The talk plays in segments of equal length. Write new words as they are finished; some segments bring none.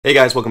Hey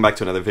guys, welcome back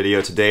to another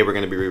video. Today we're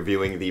going to be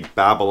reviewing the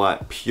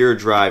Babolat Pure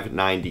Drive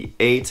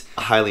 98,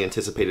 a highly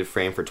anticipated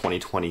frame for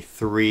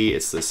 2023.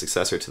 It's the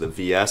successor to the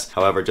VS.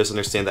 However, just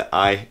understand that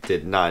I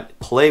did not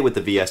play with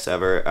the VS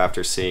ever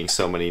after seeing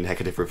so many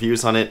negative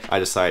reviews on it. I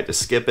decided to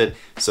skip it.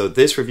 So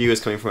this review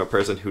is coming from a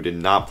person who did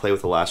not play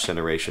with the last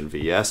generation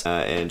VS,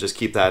 and just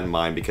keep that in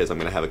mind because I'm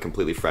going to have a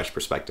completely fresh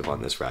perspective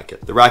on this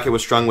racket. The racket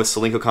was strung with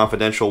Sklizo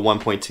Confidential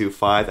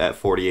 1.25 at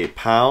 48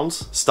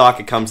 pounds. Stock,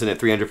 it comes in at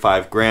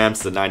 305 grams,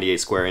 the 98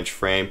 square inch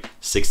frame,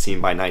 16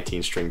 by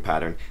 19 string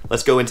pattern.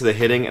 Let's go into the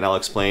hitting and I'll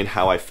explain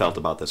how I felt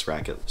about this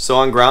racket. So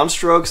on ground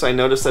strokes, I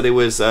noticed that it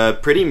was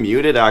pretty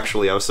muted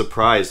actually. I was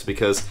surprised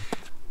because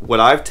what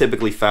I've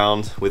typically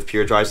found with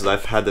Pure Drives is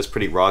I've had this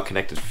pretty raw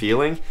connected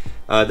feeling.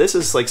 This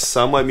is like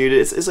somewhat muted.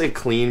 It's a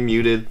clean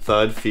muted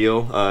thud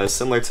feel,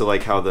 similar to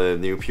like how the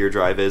new Pure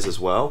Drive is as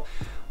well.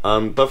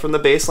 But from the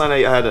baseline,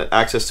 I had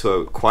access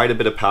to quite a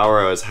bit of power.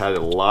 I had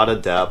a lot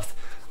of depth.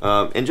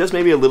 And just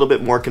maybe a little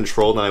bit more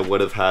control than I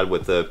would have had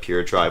with the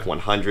Pure Drive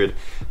 100.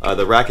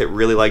 The racket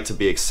really liked to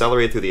be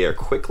accelerated through the air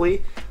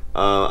quickly.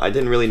 I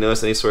didn't really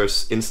notice any sort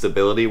of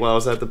instability while I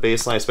was at the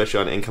baseline, especially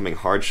on incoming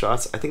hard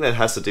shots. I think that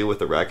has to do with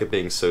the racket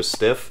being so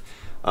stiff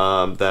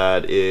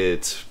that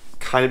it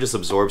kind of just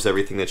absorbs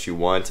everything that you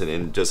want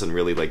and doesn't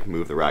really like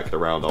move the racket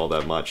around all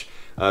that much.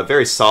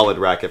 Very solid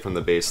racket from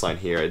the baseline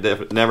here.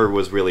 It never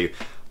was really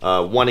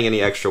wanting any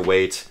extra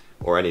weight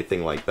or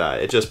anything like that.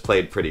 It just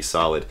played pretty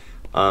solid.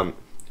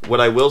 What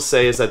I will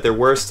say is that there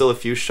were still a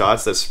few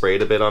shots that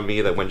sprayed a bit on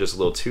me that went just a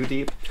little too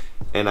deep,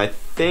 and I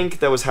think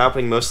that was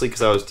happening mostly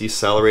because I was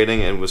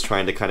decelerating and was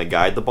trying to kind of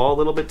guide the ball a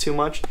little bit too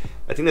much.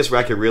 I think this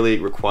racket really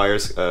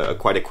requires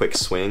quite a quick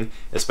swing,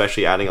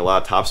 especially adding a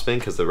lot of topspin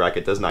because the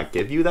racket does not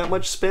give you that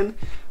much spin.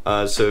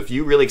 So if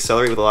you really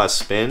accelerate with a lot of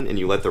spin and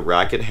you let the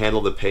racket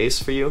handle the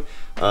pace for you,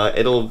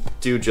 it'll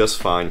do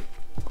just fine.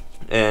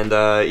 And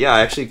yeah,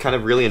 I actually kind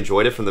of really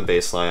enjoyed it from the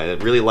baseline.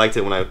 I really liked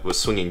it when I was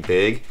swinging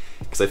big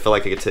because I felt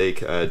like I could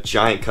take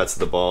giant cuts of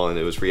the ball and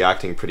it was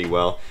reacting pretty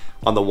well.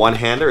 On the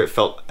one-hander, it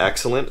felt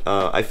excellent.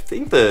 I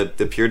think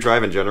the Pure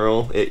Drive in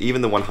general,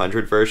 even the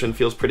 100 version,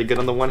 feels pretty good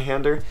on the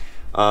one-hander.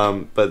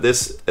 But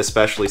this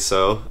especially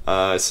so.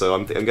 So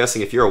I'm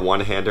guessing if you're a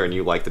one-hander and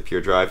you like the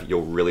Pure Drive,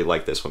 you'll really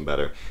like this one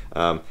better.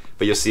 But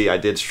you'll see I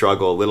did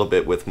struggle a little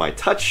bit with my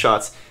touch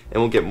shots,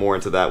 and we'll get more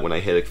into that when I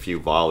hit a few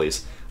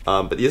volleys.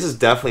 But this is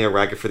definitely a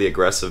racket for the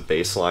aggressive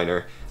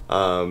baseliner.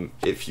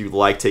 If you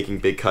like taking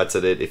big cuts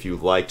at it, if you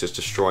like just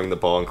destroying the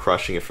ball and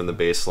crushing it from the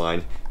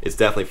baseline, it's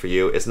definitely for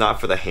you. It's not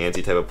for the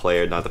handsy type of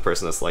player, not the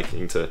person that's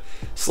liking to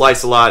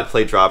slice a lot,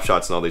 play drop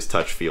shots, and all these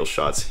touch feel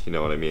shots, you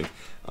know what I mean.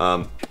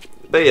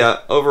 But yeah,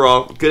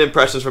 overall, good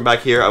impressions from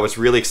back here. I was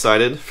really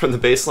excited from the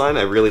baseline.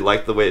 I really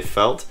liked the way it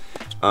felt.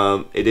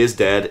 It is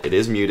dead, it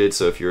is muted,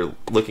 so if you're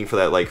looking for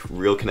that like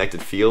real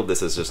connected feel,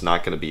 this is just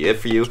not going to be it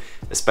for you,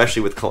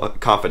 especially with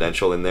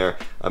Confidential in there.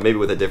 Maybe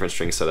with a different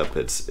string setup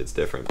it's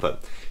different.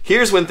 But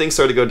here's when things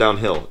started to go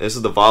downhill. This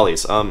is the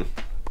volleys.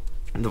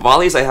 The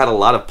volleys I had a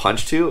lot of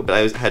punch to, but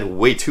I had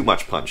way too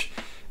much punch.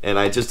 And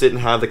I just didn't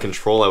have the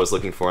control I was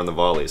looking for on the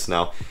volleys.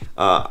 Now,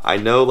 I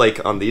know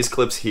like on these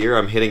clips here,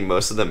 I'm hitting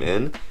most of them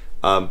in,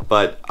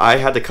 but I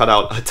had to cut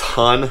out a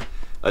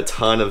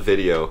ton of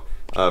video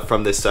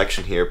from this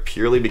section here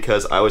purely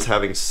because I was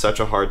having such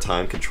a hard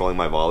time controlling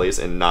my volleys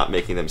and not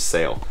making them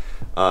sail.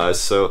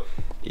 So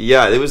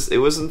yeah, it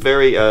wasn't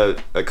very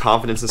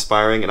confidence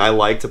inspiring, and I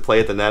like to play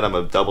at the net. I'm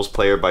a doubles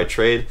player by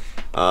trade,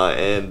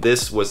 and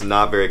this was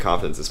not very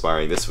confidence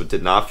inspiring. This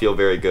did not feel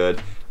very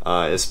good,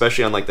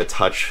 especially on like the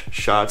touch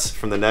shots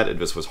from the net. It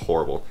just was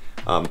horrible.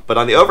 But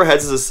on the overheads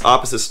is this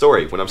opposite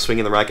story. When I'm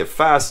swinging the racket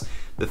fast,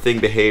 the thing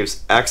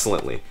behaves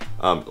excellently.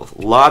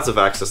 Lots of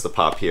access to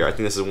pop here. I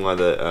think this is one of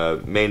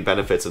the main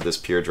benefits of this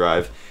Pure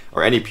Drive,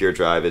 or any Pure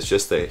Drive, is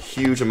just the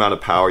huge amount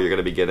of power you're going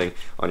to be getting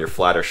on your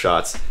flatter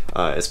shots,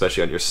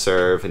 especially on your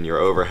serve and your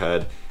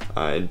overhead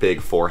and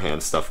big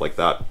forehand stuff like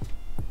that.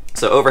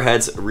 So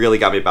overheads really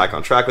got me back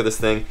on track with this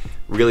thing.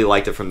 Really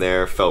liked it from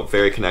there. Felt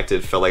very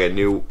connected. Felt like I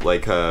knew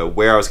like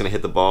where I was going to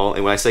hit the ball.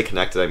 And when I say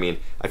connected, I mean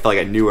I felt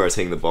like I knew where I was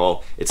hitting the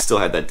ball. It still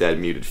had that dead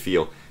muted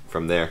feel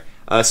from there.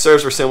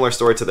 Serves were similar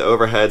story to the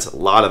overheads. A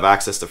lot of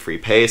access to free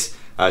pace.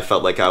 I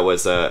felt like I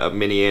was a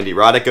mini Andy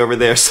Roddick over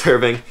there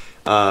serving.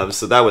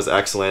 So that was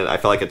excellent. I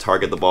felt like I could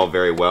target the ball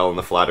very well in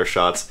the flatter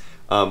shots.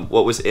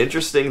 What was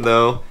interesting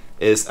though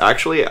is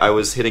actually I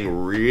was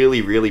hitting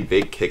really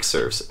big kick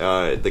serves.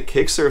 The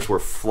kick serves were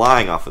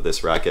flying off of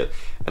this racket,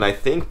 and I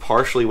think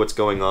partially what's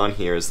going on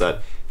here is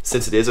that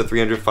since it is a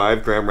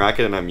 305 gram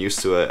racket and I'm used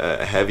to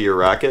a heavier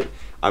racket,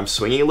 I'm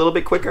swinging a little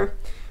bit quicker,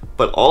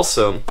 but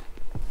also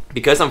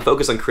because I'm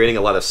focused on creating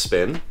a lot of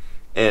spin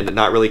and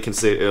not really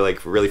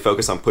really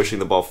focused on pushing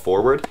the ball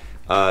forward,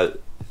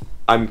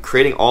 I'm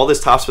creating all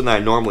this topspin that I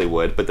normally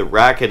would, but the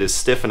racket is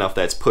stiff enough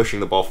that it's pushing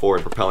the ball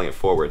forward, propelling it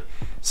forward.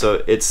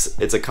 So it's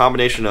a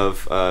combination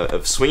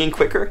of swinging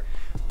quicker,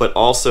 but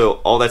also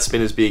all that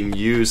spin is being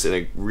used in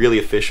a really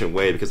efficient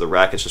way because the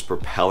racket's just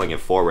propelling it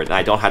forward, and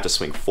I don't have to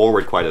swing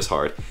forward quite as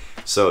hard.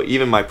 So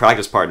even my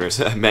practice partners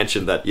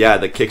mentioned that, yeah,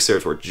 the kick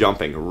serves were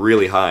jumping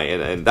really high,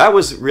 and that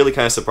was really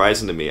kind of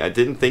surprising to me. I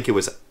didn't think it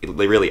was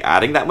really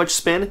adding that much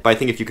spin, but I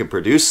think if you can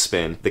produce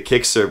spin, the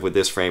kick serve with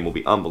this frame will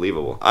be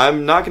unbelievable.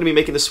 I'm not going to be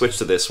making the switch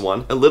to this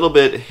one. A little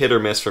bit hit or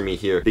miss for me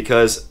here,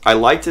 because I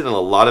liked it in a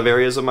lot of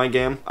areas of my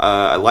game.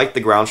 I liked the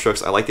ground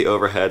strokes, I liked the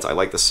overheads, I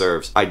liked the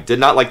serves. I did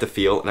not like the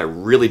feel, and I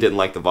really didn't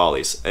like the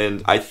volleys.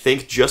 And I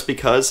think just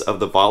because of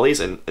the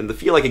volleys, and the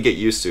feel I could get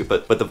used to,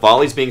 but the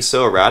volleys being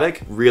so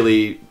erratic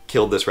really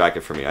killed this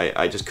racket for me.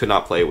 I just could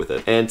not play with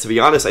it. And to be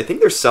honest, I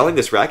think they're selling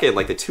this racket in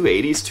like the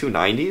 280s,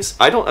 290s.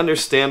 I don't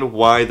understand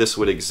why this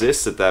would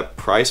exist at that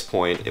price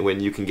point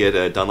when you can get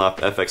a Dunlop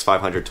FX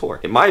 500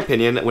 Tour. In my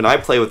opinion, when I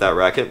play with that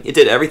racket, it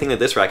did everything that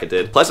this racket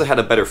did, plus it had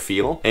a better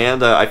feel,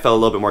 and I felt a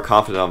little bit more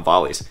confident on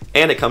volleys.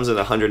 And it comes in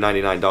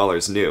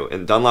 $199 new,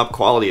 and Dunlop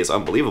quality is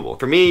unbelievable.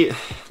 For me,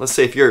 let's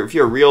say if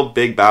you're a real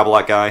big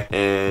Babolat guy,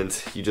 and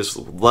you just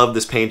love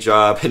this paint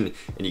job, and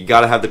you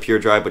gotta have the Pure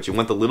Drive, but you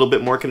want the little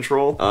bit more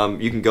control,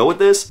 you can go with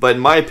this. But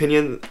in my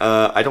opinion,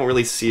 I don't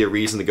really see a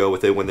reason to go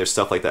with it when there's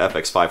stuff like the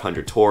FX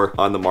 500 Tour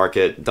on the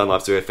market.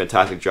 Dunlop's doing a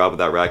fantastic job with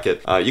that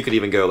racket. You could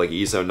even go like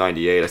EZone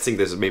 98. I think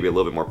this is maybe a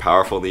little bit more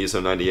powerful than the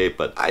EZone 98,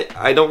 but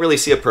I don't really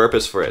see a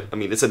purpose for it. I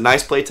mean, it's a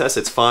nice playtest,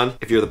 it's fun.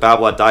 If you're the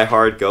Babolat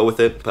diehard, go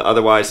with it, but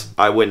otherwise,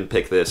 I wouldn't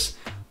pick this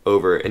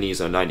over an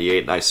EZone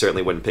 98, and I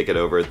certainly wouldn't pick it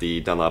over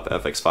the Dunlop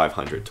FX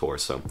 500 Tour.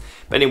 So,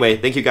 but anyway,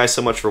 thank you guys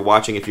so much for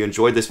watching. If you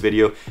enjoyed this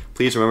video,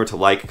 please remember to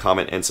like,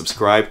 comment, and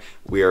subscribe.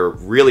 We are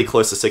really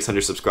close to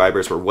 600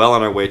 subscribers. We're well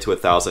on our way to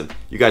 1,000.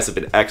 You guys have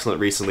been excellent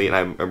recently, and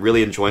I'm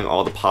really enjoying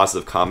all the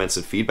positive comments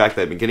and feedback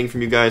that I've been getting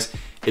from you guys.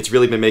 It's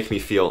really been making me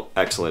feel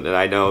excellent, and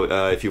I know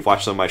if you've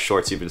watched some of my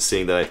shorts, you've been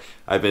seeing that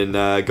I've been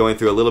going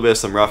through a little bit of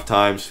some rough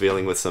times,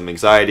 feeling with some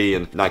anxiety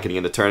and not getting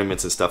into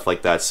tournaments and stuff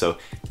like that. So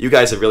you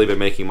guys have really been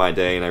making my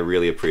day, and I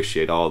really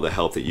appreciate all the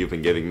help that you've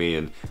been giving me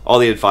and all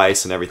the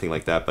advice and everything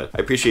like that. But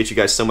I appreciate you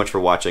guys so much for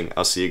watching.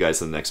 I'll see you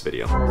guys in the next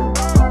video.